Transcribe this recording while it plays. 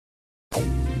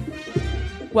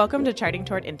Welcome to Charting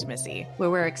Toward Intimacy, where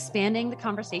we're expanding the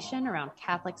conversation around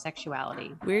Catholic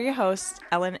sexuality. We're your hosts,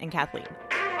 Ellen and Kathleen.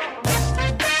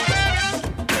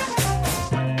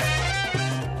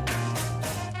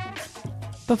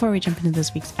 Before we jump into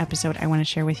this week's episode, I want to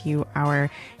share with you our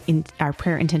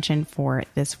prayer intention for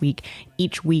this week.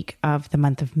 Each week of the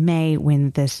month of May,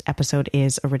 when this episode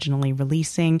is originally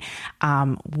releasing,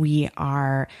 we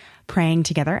are praying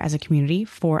together as a community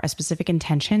for a specific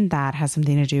intention that has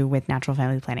something to do with natural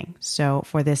family planning. So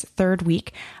for this third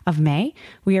week of May,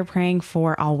 we are praying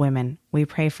for all women. We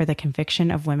pray for the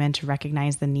conviction of women to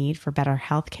recognize the need for better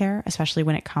health care, especially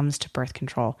when it comes to birth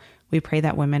control. We pray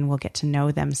that women will get to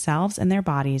know themselves and their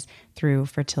bodies through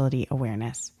fertility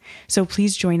awareness. So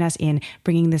please join us in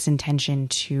bringing this intention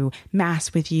to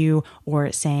Mass with you,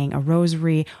 or saying a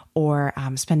rosary, or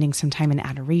spending some time in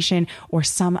adoration, or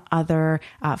some other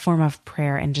form of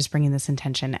prayer, and just bringing this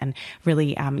intention and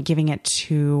really giving it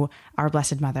to our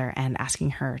Blessed Mother and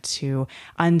asking her to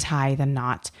untie the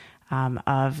knot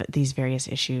of these various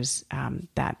issues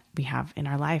that we have in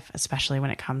our life, especially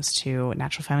when it comes to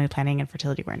natural family planning and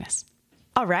fertility awareness.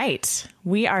 All right.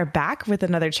 We are back with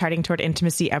another Charting Toward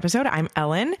Intimacy episode. I'm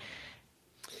Ellen.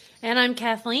 And I'm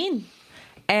Kathleen.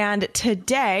 And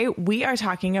today we are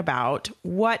talking about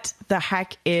what the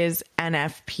heck is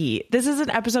NFP. This is an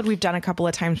episode we've done a couple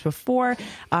of times before.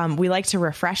 We like to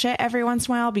refresh it every once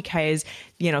in a while because,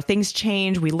 things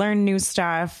change. We learn new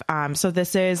stuff. So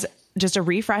this is just a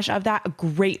refresh of that. A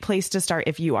great place to start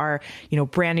if you are,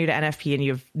 brand new to NFP and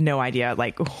you have no idea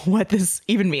what this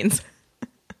even means.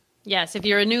 Yes. If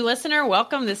you're a new listener,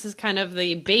 welcome. This is kind of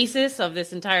the basis of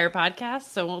this entire podcast.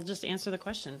 So we'll just answer the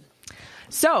question.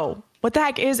 So what the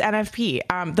heck is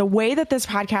NFP? The way that this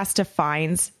podcast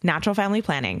defines natural family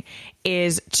planning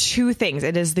is two things.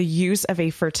 It is the use of a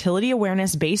fertility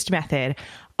awareness based method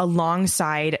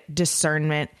alongside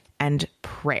discernment and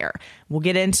prayer. We'll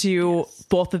get into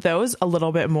both of those a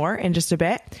little bit more in just a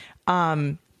bit.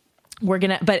 But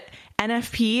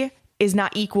NFP is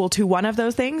not equal to one of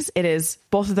those things. It is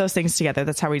both of those things together.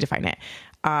 That's how we define it.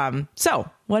 So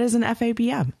what is an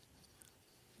FABM?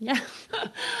 Yeah.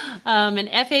 An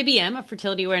FABM, a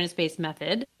fertility awareness-based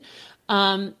method,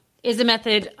 is a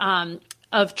method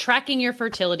of tracking your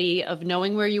fertility, of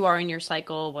knowing where you are in your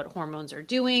cycle, what hormones are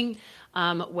doing,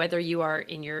 whether you are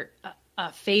in your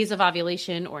phase of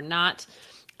ovulation or not.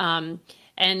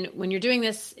 And when you're doing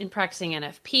this in practicing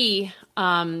NFP,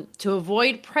 to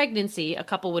avoid pregnancy, a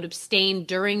couple would abstain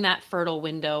during that fertile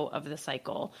window of the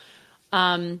cycle.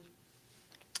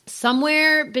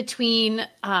 Somewhere between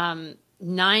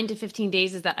 9 to 15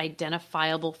 days is that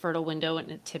identifiable fertile window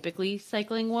in a typically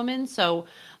cycling woman. So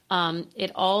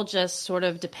it all just sort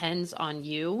of depends on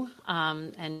you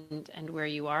and where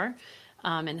you are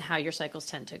and how your cycles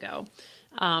tend to go.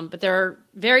 But there are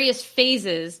various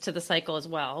phases to the cycle as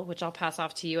well, which I'll pass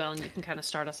off to you, Ellen. You can kind of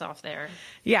start us off there.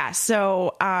 Yeah.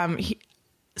 So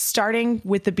starting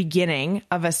with the beginning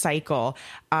of a cycle,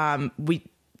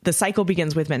 the cycle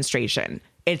begins with menstruation.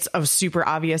 It's a super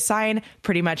obvious sign.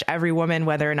 Pretty much every woman,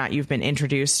 whether or not you've been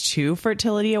introduced to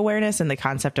fertility awareness and the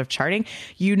concept of charting,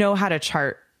 you know how to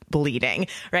chart bleeding,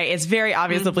 right? It's very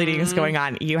obvious the bleeding is going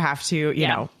on. You have to,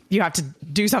 you have to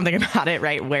do something about it,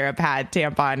 right? Wear a pad,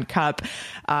 tampon, cup,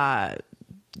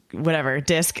 whatever,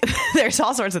 disc. There's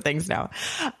all sorts of things now.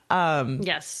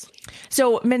 Yes.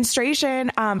 So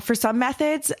menstruation, for some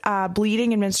methods,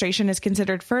 bleeding and menstruation is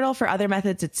considered fertile. For other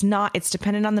methods, it's not. It's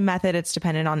dependent on the method. It's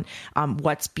dependent on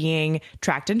what's being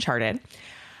tracked and charted.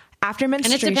 After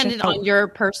menstruation, and it's dependent on your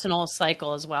personal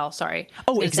cycle as well. Sorry.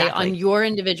 Exactly. On your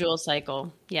individual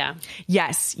cycle. Yeah.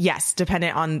 Yes.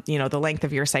 Dependent on, the length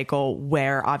of your cycle,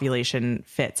 where ovulation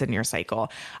fits in your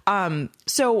cycle.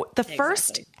 So the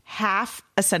first half,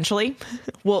 essentially,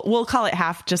 we'll call it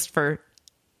half just for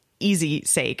easy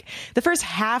sake. The first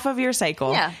half of your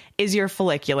cycle is your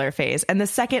follicular phase. And the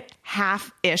second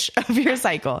half-ish of your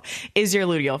cycle is your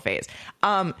luteal phase.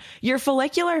 Your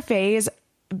follicular phase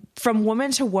from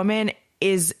woman to woman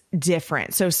is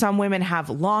different. So some women have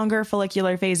longer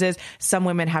follicular phases. Some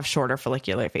women have shorter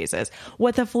follicular phases.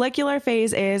 What the follicular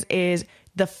phase is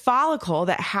the follicle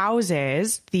that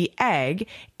houses the egg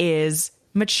is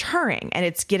maturing and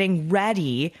it's getting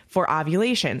ready for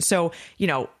ovulation. So,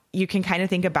 you can kind of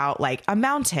think about like a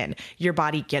mountain. Your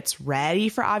body gets ready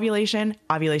for ovulation.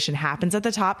 Ovulation happens at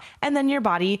the top, and then your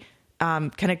body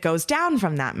kind of goes down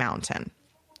from that mountain.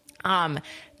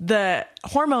 The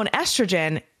hormone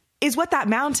estrogen is what that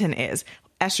mountain is.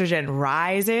 Estrogen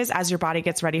rises as your body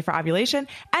gets ready for ovulation,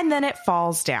 and then it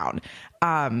falls down.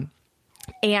 And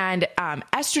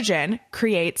estrogen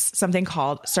creates something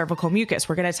called cervical mucus.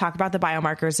 We're going to talk about the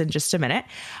biomarkers in just a minute.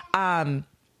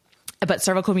 but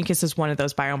cervical mucus is one of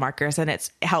those biomarkers, and it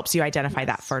helps you identify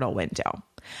that fertile window.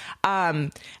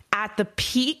 At the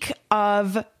peak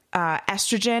of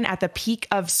estrogen, at the peak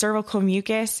of cervical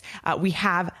mucus, we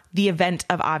have the event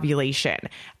of ovulation.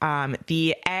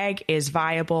 The egg is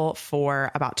viable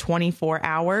for about 24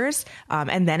 hours,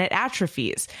 and then it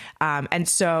atrophies. And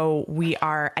so we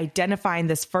are identifying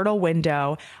this fertile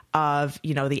window of,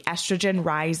 the estrogen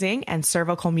rising and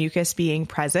cervical mucus being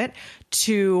present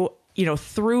to,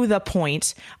 through the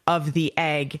point of the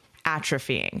egg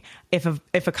atrophying. If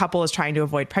a couple is trying to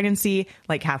avoid pregnancy,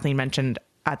 like Kathleen mentioned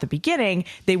at the beginning,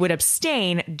 they would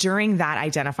abstain during that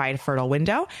identified fertile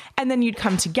window. And then you'd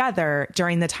come together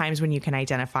during the times when you can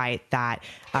identify that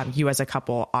you as a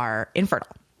couple are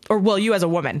infertile, or you as a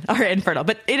woman are infertile,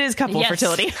 but it is couple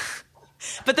fertility.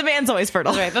 But the man's always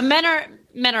fertile. That's right. But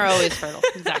men are always fertile.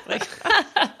 Exactly.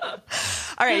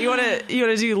 All right. You want to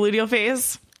do luteal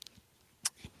phase?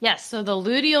 Yes. So the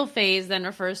luteal phase then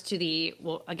refers to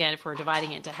again, if we're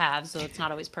dividing it into halves, so it's not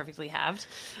always perfectly halved,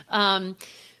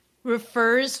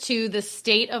 refers to the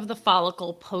state of the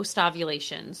follicle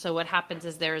post-ovulation. So what happens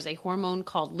is there is a hormone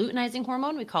called luteinizing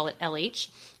hormone. We call it LH.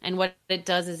 And what it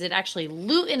does is it actually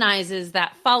luteinizes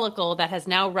that follicle that has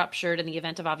now ruptured in the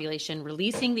event of ovulation,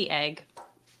 releasing the egg.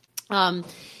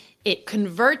 It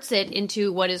converts it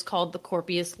into what is called the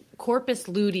corpus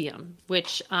luteum,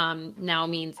 which now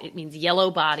means yellow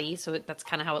body. So that's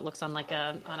kind of how it looks on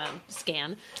a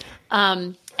scan.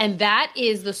 And that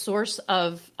is the source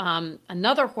of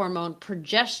another hormone,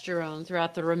 progesterone,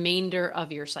 throughout the remainder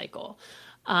of your cycle.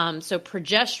 So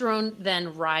progesterone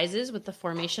then rises with the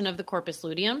formation of the corpus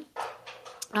luteum,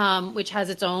 which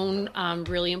has its own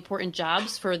really important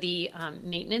jobs for the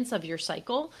maintenance of your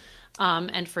cycle.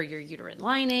 And for your uterine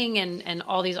lining and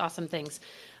all these awesome things.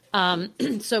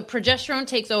 So progesterone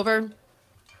takes over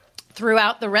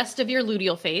throughout the rest of your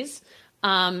luteal phase.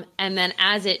 And then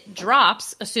as it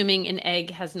drops, assuming an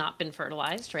egg has not been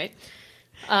fertilized, right?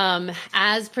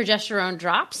 As progesterone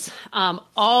drops,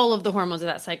 all of the hormones of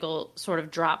that cycle sort of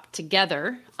drop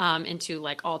together into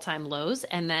all-time lows,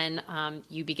 and then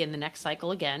you begin the next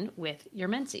cycle again with your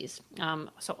menses.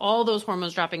 So all those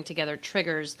hormones dropping together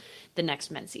triggers the next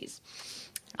menses.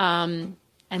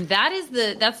 And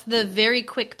that's the very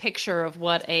quick picture of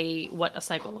what a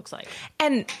cycle looks like.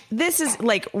 And this is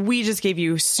we just gave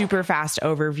you super fast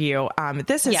overview.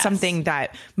 This is something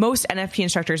that most NFP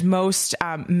instructors, most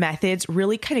methods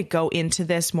really kind of go into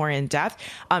this more in depth.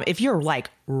 If you're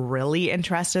really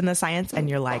interested in the science and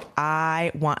you're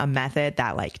I want a method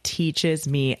that teaches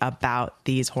me about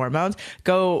these hormones,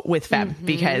 go with Fem,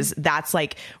 because that's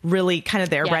really kind of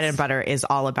their bread and butter is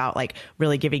all about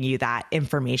really giving you that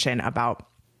information about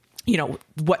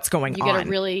what's going on.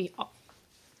 You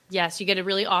get a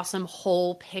really awesome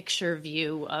whole picture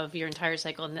view of your entire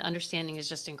cycle, and the understanding is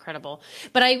just incredible.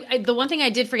 But the one thing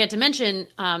I did forget to mention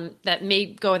that may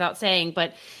go without saying,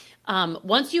 but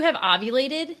once you have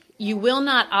ovulated, you will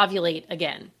not ovulate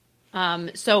again.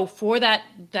 So for that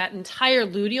entire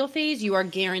luteal phase, you are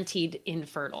guaranteed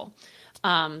infertile.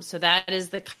 So that is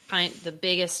the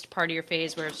biggest part of your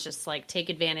phase where it's just take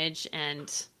advantage.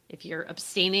 And if you're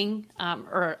avoiding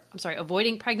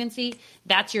pregnancy,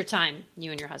 that's your time,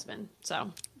 you and your husband.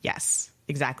 So yes,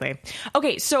 exactly.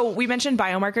 Okay. So we mentioned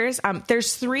biomarkers.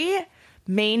 There's 3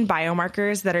 main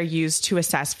biomarkers that are used to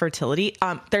assess fertility.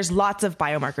 There's lots of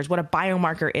biomarkers. What a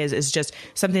biomarker is just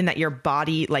something that your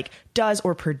body does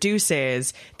or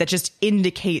produces that just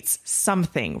indicates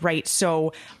something, right?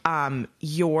 So,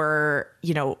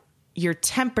 your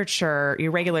temperature,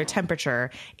 your regular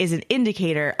temperature is an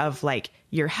indicator of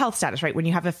your health status, right? When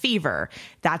you have a fever,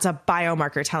 that's a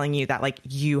biomarker telling you that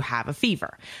you have a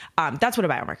fever. That's what a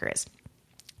biomarker is.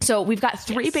 So we've got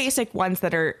 3 basic ones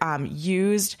that are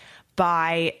used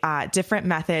by different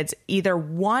methods. Either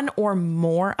one or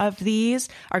more of these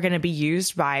are going to be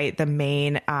used by the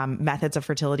main methods of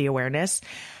fertility awareness.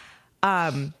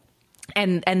 And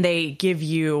they give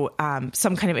you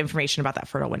some kind of information about that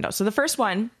fertile window. So the first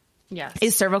one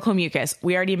is cervical mucus.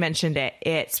 We already mentioned it.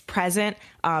 It's present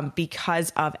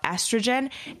because of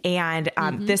estrogen. And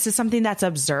this is something that's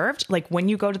observed when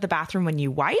you go to the bathroom, when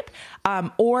you wipe,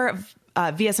 or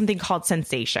via something called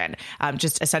sensation,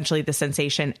 just essentially the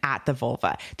sensation at the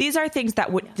vulva. These are things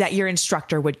that that your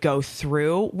instructor would go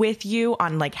through with you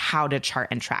on how to chart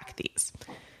and track these.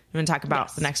 You want to talk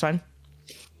about the next one?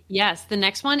 Yes. The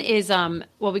next one is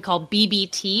what we call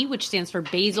BBT, which stands for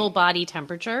basal body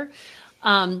temperature.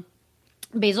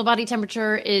 Basal body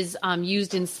temperature is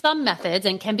used in some methods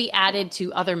and can be added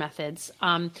to other methods,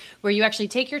 where you actually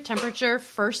take your temperature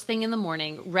first thing in the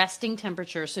morning, resting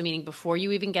temperature, so meaning before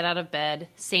you even get out of bed,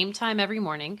 same time every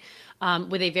morning,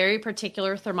 with a very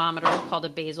particular thermometer called a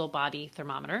basal body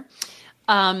thermometer.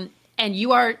 And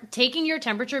you are taking your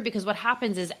temperature because what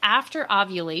happens is after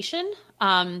ovulation,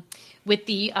 with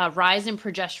the rise in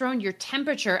progesterone, your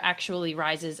temperature actually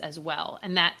rises as well.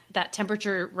 And that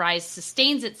temperature rise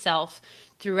sustains itself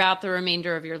throughout the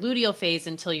remainder of your luteal phase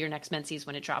until your next menses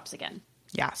when it drops again.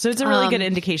 Yeah. So it's a really good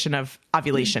indication of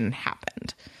ovulation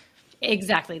happened.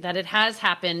 Exactly. That it has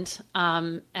happened.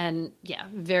 And yeah,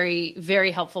 very,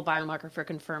 very helpful biomarker for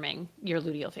confirming your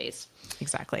luteal phase.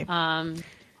 Exactly.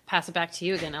 Pass it back to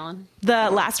you again, Ellen.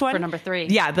 The last one. For number 3.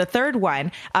 Yeah, the third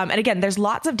one. And again, there's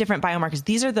lots of different biomarkers.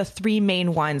 These are the 3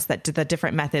 main ones that the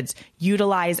different methods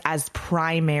utilize as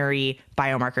primary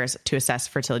biomarkers to assess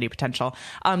fertility potential.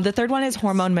 The third one is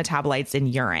hormone metabolites in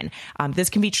urine. This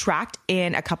can be tracked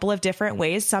in a couple of different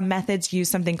ways. Some methods use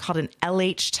something called an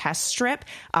LH test strip.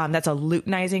 That's a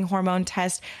luteinizing hormone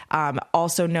test,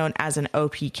 also known as an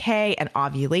OPK, an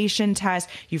ovulation test.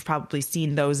 You've probably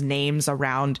seen those names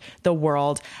around the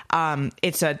world.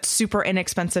 It's a super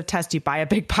inexpensive test. You buy a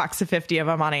big box of 50 of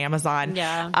them on Amazon.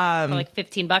 Yeah. For like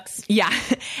 $15. Yeah.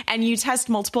 And you test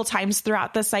multiple times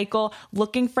throughout the cycle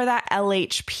looking for that LH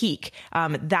peak.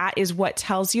 That is what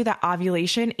tells you that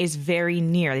ovulation is very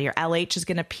near. Your LH is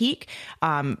going to peak,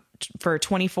 for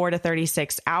 24 to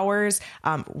 36 hours.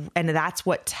 And that's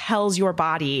what tells your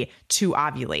body to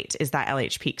ovulate, is that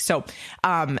LH peak. So,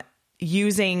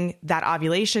 using that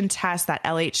ovulation test, that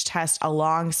LH test,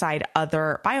 alongside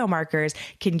other biomarkers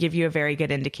can give you a very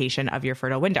good indication of your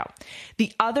fertile window.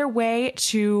 The other way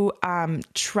to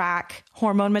track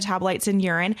hormone metabolites in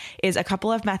urine is a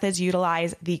couple of methods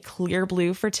utilize the Clear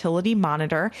Blue fertility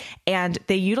monitor, and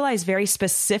they utilize very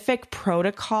specific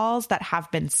protocols that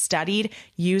have been studied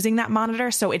using that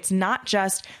monitor. So it's not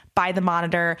just buy the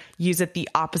monitor, use it the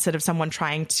opposite of someone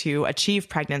trying to achieve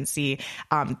pregnancy.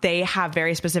 They have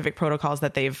very specific protocols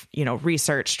that they've,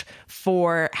 researched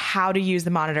for how to use the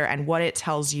monitor and what it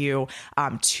tells you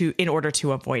in order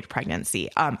to avoid pregnancy,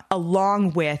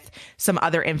 along with some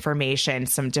other information,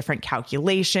 some different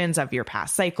calculations of your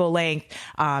past cycle length,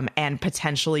 and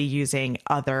potentially using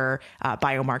other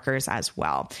biomarkers as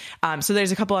well. So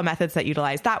there's a couple of methods that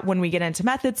utilize that. When we get into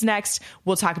methods next,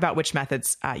 we'll talk about which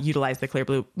methods utilize the Clear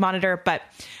Blue monitor. But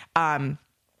the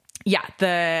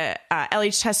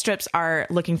LH test strips are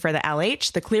looking for the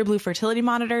LH. The Clear Blue fertility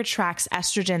monitor tracks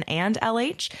estrogen and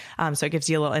LH. So it gives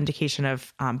you a little indication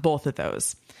of both of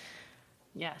those.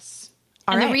 Yes.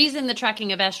 All and right. The reason the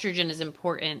tracking of estrogen is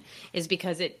important is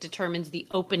because it determines the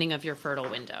opening of your fertile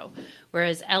window.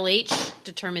 Whereas LH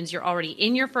determines you're already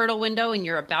in your fertile window and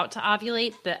you're about to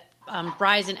ovulate. The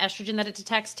rise in estrogen that it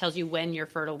detects tells you when your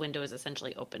fertile window is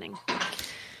essentially opening.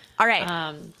 All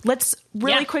right. Let's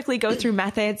really quickly go through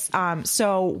methods.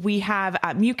 So we have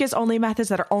mucus only methods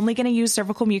that are only going to use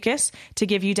cervical mucus to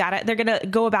give you data. They're going to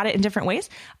go about it in different ways.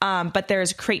 But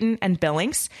there's Creighton and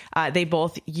Billings. They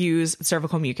both use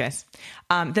cervical mucus.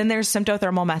 Then there's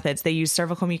symptothermal methods. They use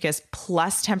cervical mucus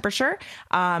plus temperature.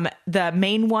 The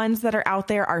main ones that are out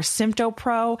there are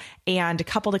SymptoPro and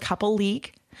couple to couple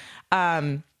leak.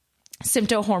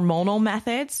 Symptohormonal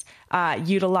methods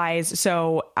utilize,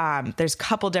 there's a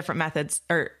couple different methods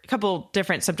or a couple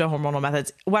different symptohormonal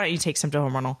methods. Why don't you take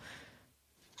symptohormonal?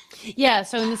 Yeah,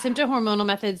 so in the symptohormonal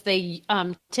methods, they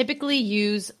typically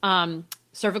use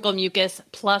cervical mucus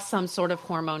plus some sort of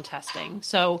hormone testing.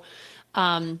 So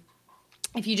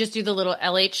if you just do the little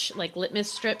LH like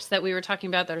litmus strips that we were talking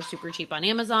about that are super cheap on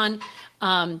Amazon,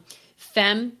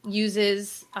 FEM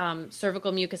uses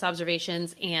cervical mucus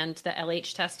observations and the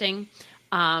LH testing.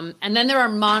 And then there are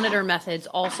monitor methods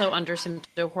also under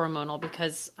symptohormonal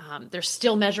because they're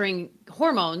still measuring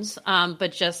hormones,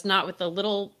 but just not with the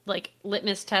little like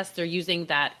litmus test. They're using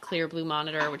that Clear Blue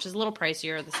monitor, which is a little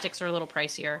pricier. The sticks are a little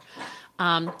pricier.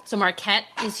 So Marquette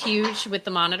is huge with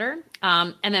the monitor.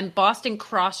 And then Boston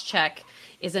Crosscheck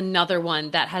is another one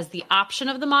that has the option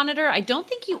of the monitor. I don't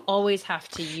think you always have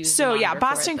to use the monitor.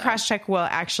 Boston Crosscheck will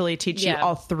actually teach you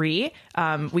all three.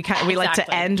 We like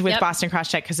to end with Boston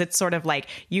Crosscheck because it's sort of like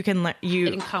it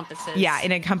encompasses. Yeah,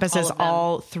 it encompasses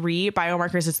all three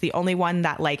biomarkers. It's the only one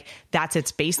that that's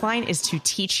its baseline is to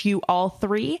teach you all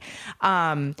three.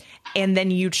 And then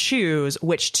you choose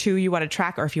which two you want to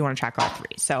track or if you want to track all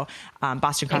three. So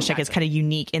Boston Crosscheck is kind of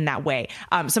unique in that way.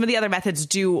 Some of the other methods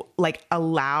do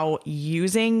allow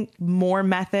using more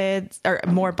methods or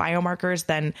more biomarkers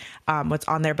than what's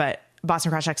on there, but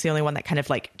Boston Crosscheck's the only one that kind of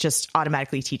just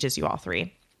automatically teaches you all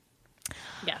three.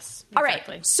 Yes. All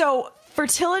Exactly. right. So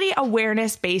fertility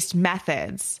awareness-based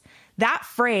methods, that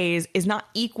phrase is not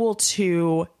equal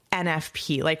to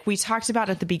NFP. Like we talked about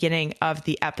at the beginning of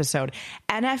the episode,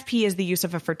 NFP is the use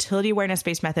of a fertility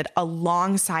awareness-based method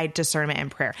alongside discernment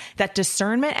and prayer. That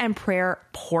discernment and prayer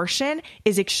portion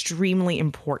is extremely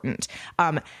important.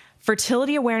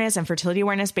 Fertility awareness and fertility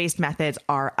awareness-based methods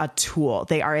are a tool.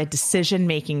 They are a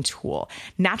decision-making tool.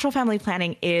 Natural family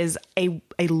planning is a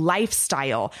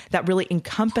lifestyle that really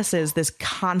encompasses this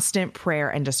constant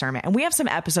prayer and discernment. And we have some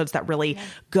episodes that really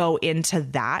go into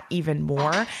that even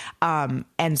more.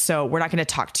 And so we're not going to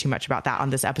talk too much about that on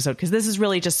this episode because this is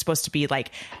really just supposed to be like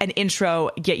an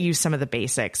intro, get you some of the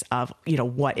basics of,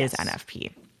 what is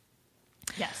NFP.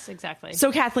 Yes, exactly.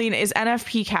 So Kathleen, is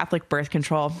NFP Catholic birth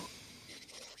control?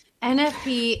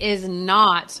 NFP is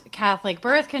not Catholic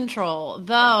birth control,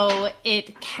 though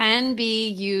it can be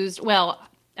used. Well,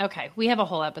 okay, we have a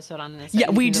whole episode on this. Yeah,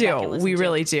 we do. We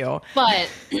really do. But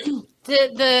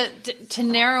to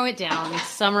narrow it down,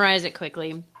 summarize it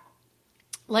quickly,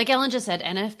 like Ellen just said,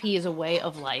 NFP is a way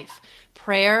of life.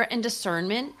 Prayer and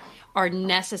discernment are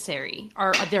necessary.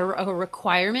 They're a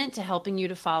requirement to helping you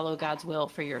to follow God's will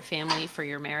for your family, for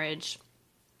your marriage,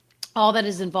 all that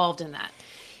is involved in that.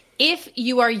 If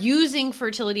you are using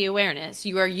fertility awareness,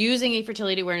 you are using a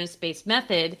fertility awareness-based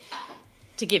method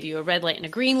to give you a red light and a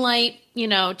green light,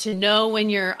 to know when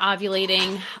you're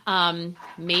ovulating.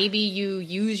 Maybe you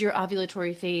use your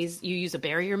ovulatory phase, you use a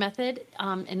barrier method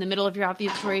in the middle of your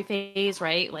ovulatory phase,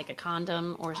 right? Like a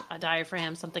condom or a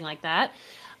diaphragm, something like that.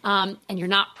 And you're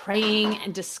not praying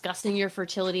and discussing your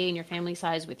fertility and your family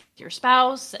size with your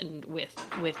spouse and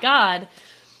with God.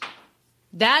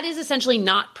 That is essentially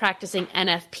not practicing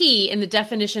NFP in the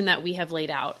definition that we have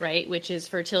laid out, right? Which is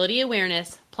fertility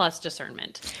awareness plus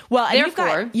discernment. Well,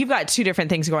 and you've got two different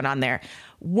things going on there.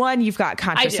 One, you've got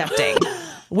contracepting,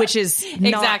 which is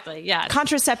exactly, yeah.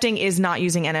 Contracepting is not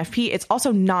using NFP. It's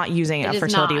also not using a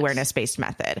fertility awareness-based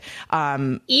method.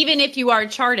 Even if you are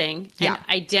charting and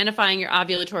identifying your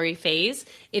ovulatory phase,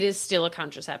 it is still a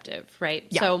contraceptive, right?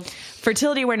 Yeah. So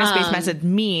fertility awareness-based method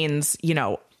means,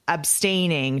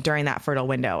 abstaining during that fertile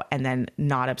window and then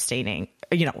not abstaining,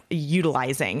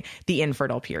 utilizing the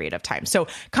infertile period of time. So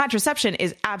contraception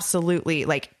is absolutely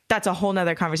that's a whole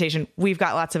nother conversation. We've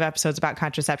got lots of episodes about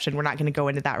contraception. We're not going to go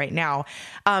into that right now.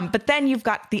 But then you've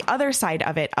got the other side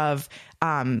of it of,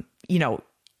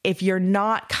 if you're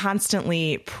not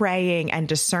constantly praying and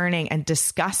discerning and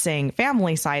discussing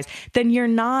family size, then you're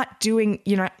not using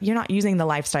the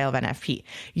lifestyle of NFP.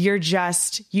 You're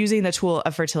just using the tool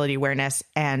of fertility awareness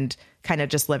and kind of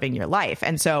just living your life.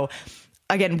 And so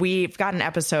again, we've got an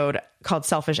episode called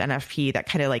Selfish NFP that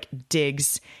kind of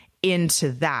digs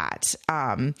into that.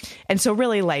 And so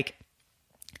really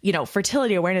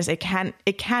fertility awareness, it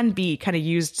can be kind of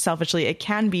used selfishly. It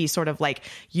can be sort of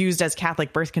used as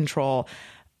Catholic birth control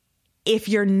if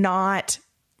you're not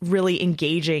really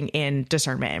engaging in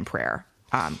discernment and prayer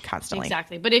constantly.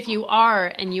 Exactly. But if you are,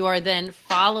 and you are then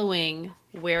following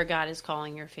where God is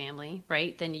calling your family,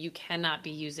 right, then you cannot be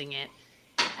using it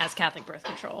as Catholic birth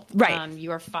control. Right.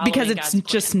 You are following because it's God's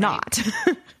just plan, not.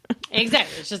 Right?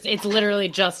 Exactly. It's literally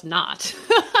just not.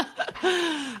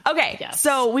 Okay. Yes.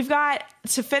 So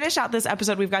to finish out this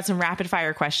episode, we've got some rapid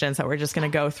fire questions that we're just going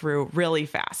to go through really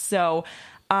fast. So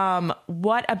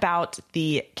what about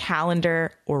the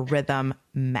calendar or rhythm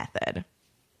method?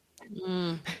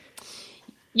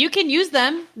 You can use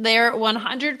them. They're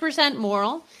 100%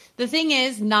 moral. The thing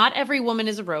is, not every woman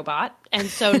is a robot. And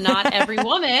so not every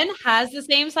woman has the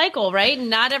same cycle, right?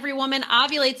 Not every woman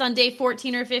ovulates on day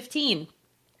 14 or 15.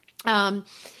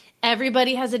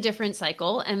 Everybody has a different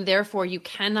cycle, and therefore you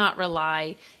cannot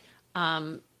rely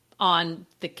on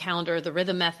the calendar, the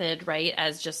rhythm method, right?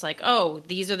 As just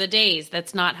these are the days.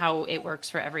 That's not how it works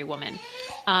for every woman.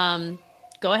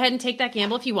 Go ahead and take that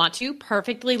gamble if you want to.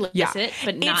 Perfectly licit,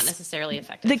 but not necessarily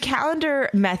effective. The calendar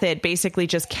method basically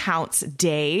just counts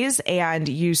days, and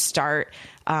you start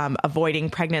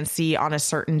avoiding pregnancy on a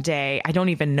certain day. I don't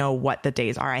even know what the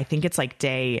days are. I think it's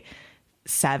day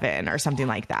 7 or something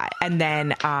like that. And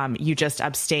then you just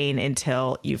abstain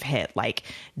until you've hit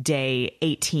day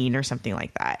 18 or something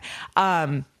like that.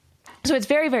 So it's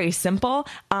very, very simple,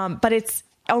 but it's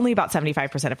only about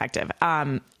 75% effective.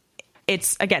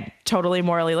 It's, again, totally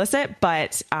morally illicit,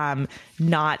 but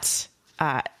not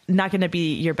going to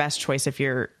be your best choice if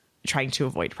you're trying to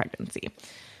avoid pregnancy.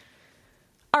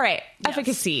 All right. Yes.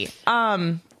 Efficacy.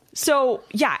 So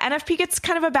yeah, NFP gets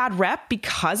kind of a bad rep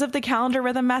because of the calendar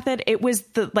rhythm method. It was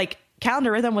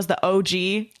calendar rhythm was the OG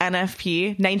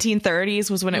NFP.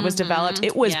 1930s was when it was developed.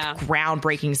 It was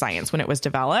groundbreaking science when it was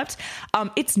developed.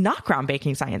 It's not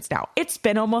groundbreaking science now. It's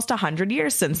been almost 100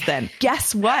 years since then.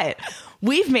 Guess what?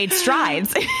 We've made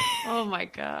strides. Oh my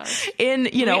gosh. In,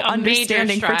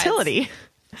 understanding fertility.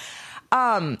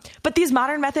 But these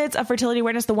modern methods of fertility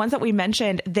awareness, the ones that we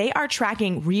mentioned, they are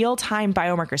tracking real-time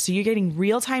biomarkers. So you're getting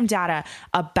real-time data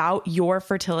about your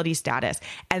fertility status.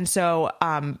 And so,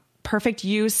 perfect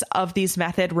use of these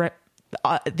methods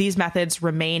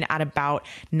remain at about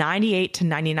 98 to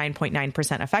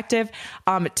 99.9% effective.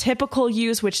 Typical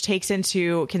use, which takes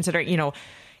into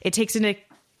it takes into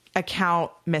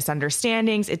account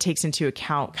misunderstandings. It takes into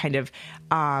account kind of,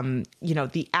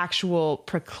 the actual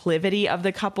proclivity of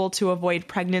the couple to avoid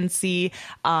pregnancy,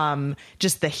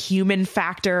 just the human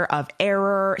factor of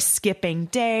error, skipping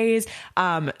days.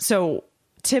 So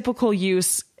typical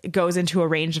use goes into a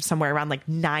range of somewhere around like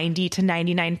 90 to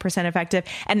 99% effective.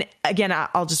 And again,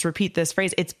 I'll just repeat this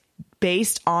phrase. It's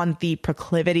based on the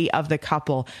proclivity of the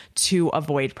couple to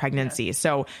avoid pregnancy. Yeah.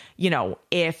 So,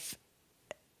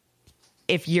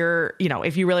 if you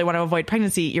really want to avoid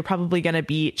pregnancy, you're probably going to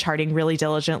be charting really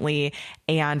diligently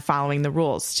and following the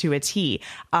rules to a T.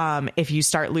 If you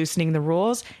start loosening the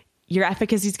rules, your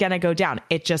efficacy is going to go down.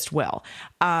 It just will.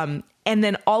 And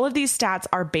then all of these stats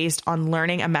are based on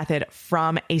learning a method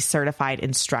from a certified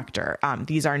instructor.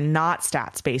 These are not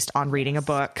stats based on reading a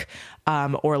book,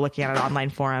 or looking at an online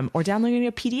forum or downloading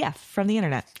a PDF from the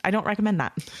internet. I don't recommend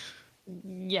that.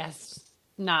 Yes,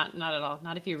 not at all.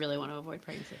 Not if you really want to avoid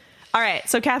pregnancy. All right.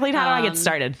 So Kathleen, how do I get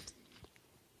started?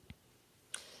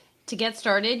 To get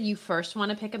started, you first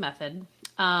want to pick a method.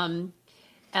 Ellen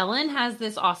has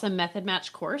this awesome method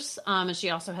match course. And she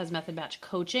also has method match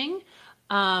coaching,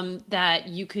 that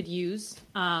you could use.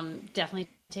 Definitely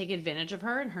take advantage of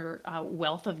her and her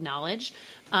wealth of knowledge.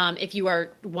 If you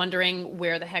are wondering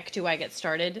where the heck do I get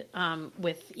started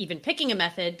with even picking a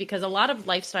method, because a lot of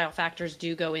lifestyle factors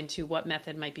do go into what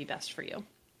method might be best for you.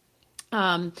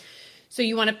 So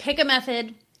you want to pick a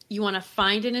method, you want to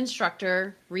find an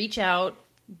instructor, reach out.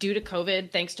 Due to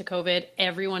COVID, thanks to COVID,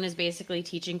 everyone is basically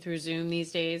teaching through Zoom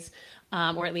these days,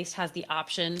 or at least has the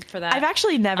option for that. I've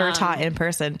actually never taught in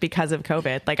person because of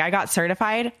COVID. Like I got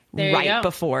certified right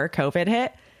before COVID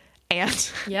hit,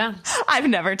 and I've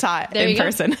never taught in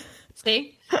person.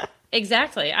 See?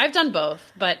 Exactly. I've done both,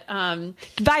 but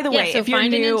by the way, so if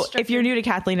you're new to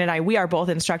Kathleen and I, we are both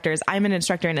instructors. I'm an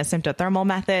instructor in a symptothermal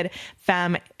method.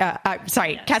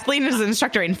 Kathleen is an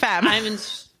instructor in FEM. I'm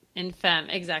in FEM,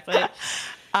 exactly.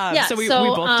 So we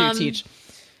both do teach.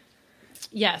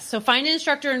 Yes. So find an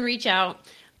instructor and reach out,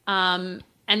 and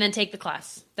then take the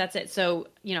class. That's it. So,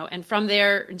 and from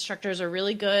there, instructors are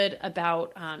really good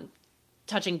about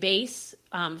touching base,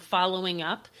 following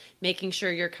up, making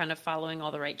sure you're kind of following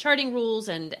all the right charting rules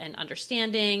and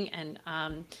understanding.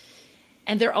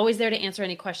 And they're always there to answer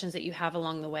any questions that you have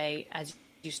along the way as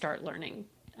you start learning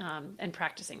and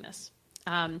practicing this.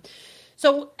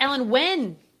 So Ellen,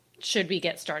 when should we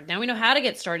get started? Now we know how to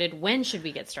get started. When should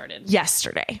we get started?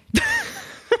 Yesterday.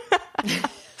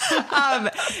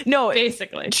 No,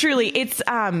 basically, truly, it's,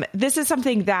 this is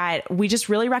something that we just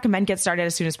really recommend get started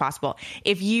as soon as possible.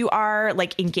 If you are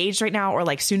like engaged right now or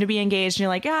like soon to be engaged and you're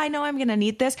like, I know I'm going to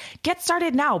need this, get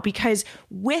started now, because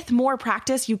with more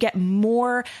practice, you get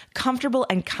more comfortable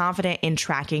and confident in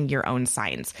tracking your own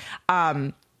signs.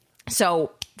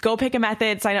 So go pick a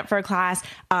method, sign up for a class,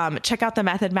 check out the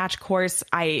method match course.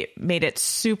 I made it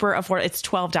super affordable. It's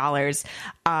 $12.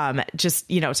 Just,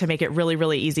 to make it really,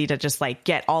 really easy to just like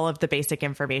get all of the basic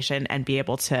information and be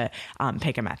able to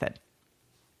pick a method.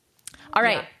 All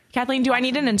right. Yeah. Kathleen, do I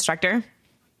need an instructor?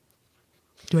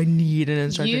 Do I need an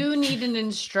instructor? You need an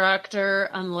instructor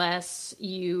unless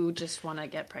you just want to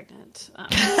get pregnant.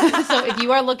 So if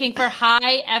you are looking for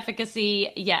high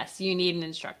efficacy, yes, you need an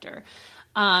instructor.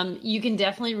 You can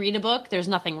definitely read a book. There's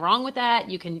nothing wrong with that.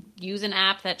 You can use an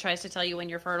app that tries to tell you when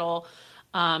you're fertile,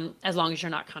 as long as you're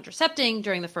not contracepting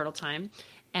during the fertile time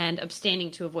and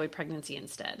abstaining to avoid pregnancy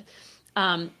instead.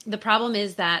 The problem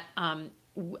is that,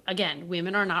 again,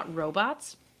 women are not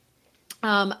robots.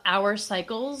 Our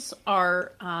cycles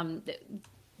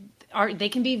they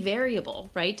can be variable,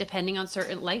 right? Depending on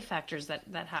certain life factors that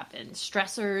happen,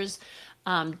 stressors,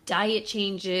 diet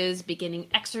changes, beginning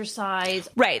exercise.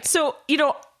 Right. So,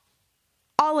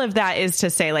 all of that is to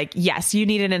say, like, yes, you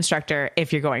need an instructor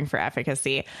if you're going for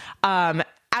efficacy.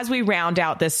 As we round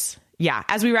out this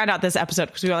episode,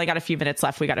 because we only got a few minutes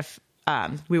left, we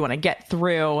want to get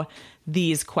through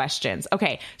these questions.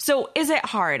 Okay. So is it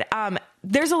hard?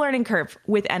 there's a learning curve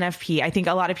with NFP. I think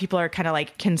a lot of people are kind of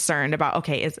like concerned about,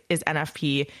 okay, is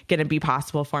NFP going to be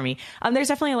possible for me? There's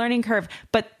definitely a learning curve,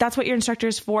 but that's what your instructor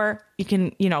is for. You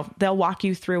can, they'll walk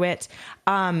you through it.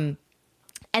 And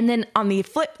then on the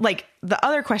flip, like the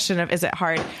other question of, is it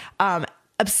hard?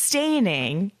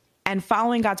 Abstaining and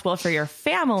following God's will for your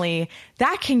family,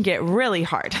 that can get really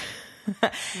hard.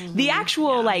 The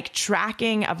actual like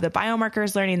tracking of the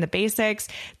biomarkers, learning the basics,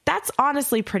 that's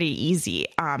honestly pretty easy.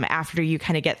 After you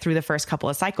kind of get through the first couple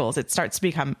of cycles, it starts to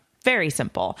become very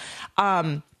simple.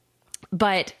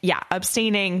 But yeah,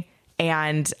 abstaining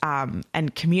and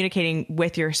communicating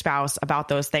with your spouse about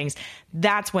those things,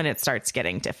 that's when it starts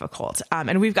getting difficult.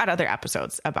 And we've got other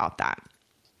episodes about that.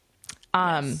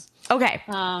 Yes. Okay.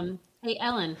 Hey,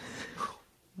 Ellen,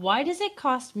 why does it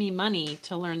cost me money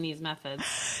to learn these methods?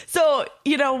 So,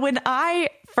 when I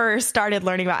first started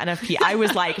learning about NFP, I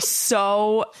was like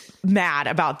so mad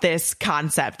about this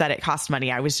concept that it costs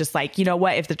money. I was just like, you know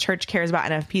what? If the church cares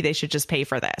about NFP, they should just pay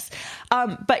for this.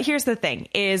 But here's the thing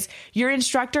is your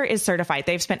instructor is certified.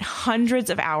 They've spent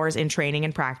hundreds of hours in training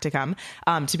and practicum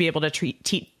to be able to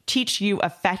teach you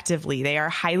effectively. They are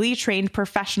highly trained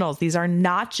professionals. These are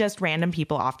not just random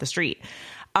people off the street.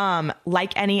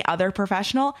 Like any other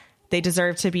professional, they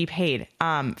deserve to be paid.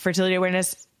 Fertility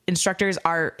awareness instructors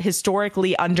are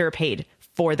historically underpaid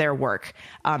for their work,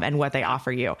 and what they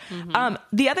offer you.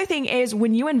 The other thing is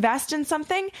when you invest in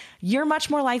something, you're much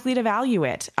more likely to value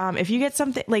it. If you get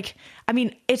something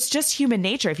it's just human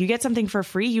nature. If you get something for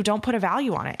free, you don't put a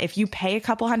value on it. If you pay a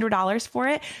couple $100s for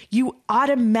it, you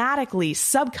automatically,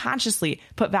 subconsciously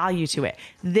put value to it.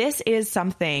 This is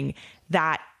something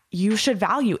that you should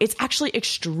value. It's actually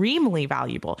extremely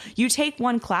valuable. You take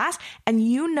one class and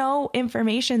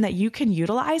information that you can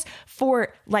utilize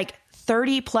for like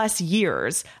 30 plus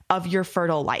years of your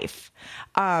fertile life.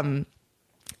 And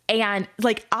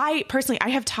like I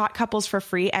have taught couples for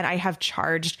free and I have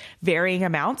charged varying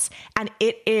amounts, and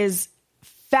it is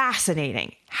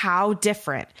fascinating how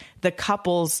different the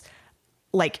couples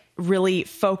like really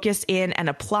focus in and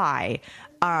apply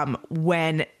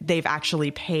when they've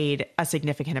actually paid a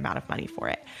significant amount of money for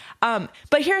it.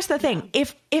 But here's the thing.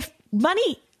 If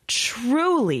money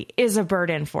truly is a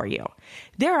burden for you,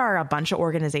 there are a bunch of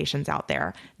organizations out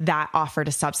there that offer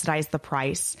to subsidize the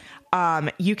price.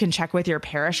 You can check with your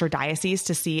parish or diocese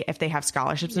to see if they have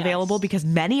scholarships available, because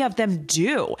many of them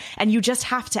do. And you just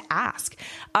have to ask.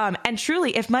 And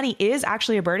truly, if money is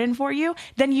actually a burden for you,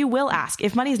 then you will ask.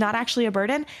 If money is not actually a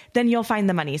burden, then you'll find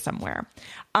the money somewhere.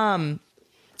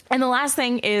 And the last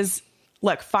thing is,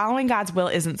 look, following God's will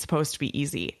isn't supposed to be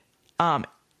easy.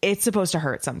 It's supposed to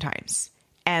hurt sometimes.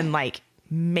 And like,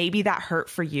 maybe that hurt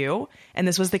for you, and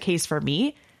this was the case for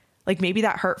me, like maybe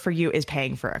that hurt for you is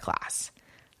paying for a class.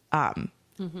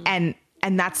 And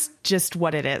that's just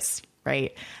what it is.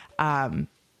 Right.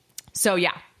 So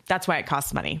yeah, that's why it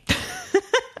costs money.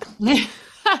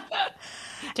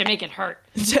 To make it hurt.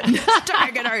 to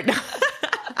make it hurt.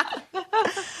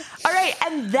 All right.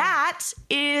 And that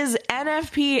is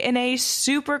NFP in a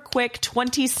super quick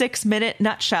 26-minute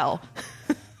nutshell.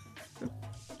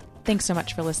 Thanks so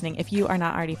much for listening. If you are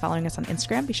not already following us on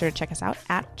Instagram, be sure to check us out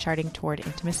at Charting Toward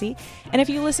Intimacy. And if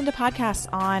you listen to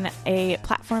podcasts on a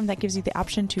platform that gives you the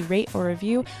option to rate or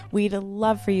review, we'd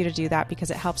love for you to do that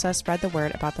because it helps us spread the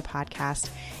word about the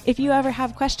podcast. If you ever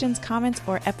have questions, comments,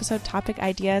 or episode topic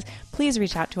ideas, please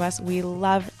reach out to us. We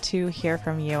love to hear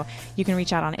from you. You can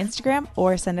reach out on Instagram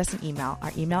or send us an email.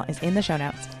 Our email is in the show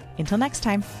notes. Until next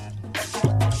time.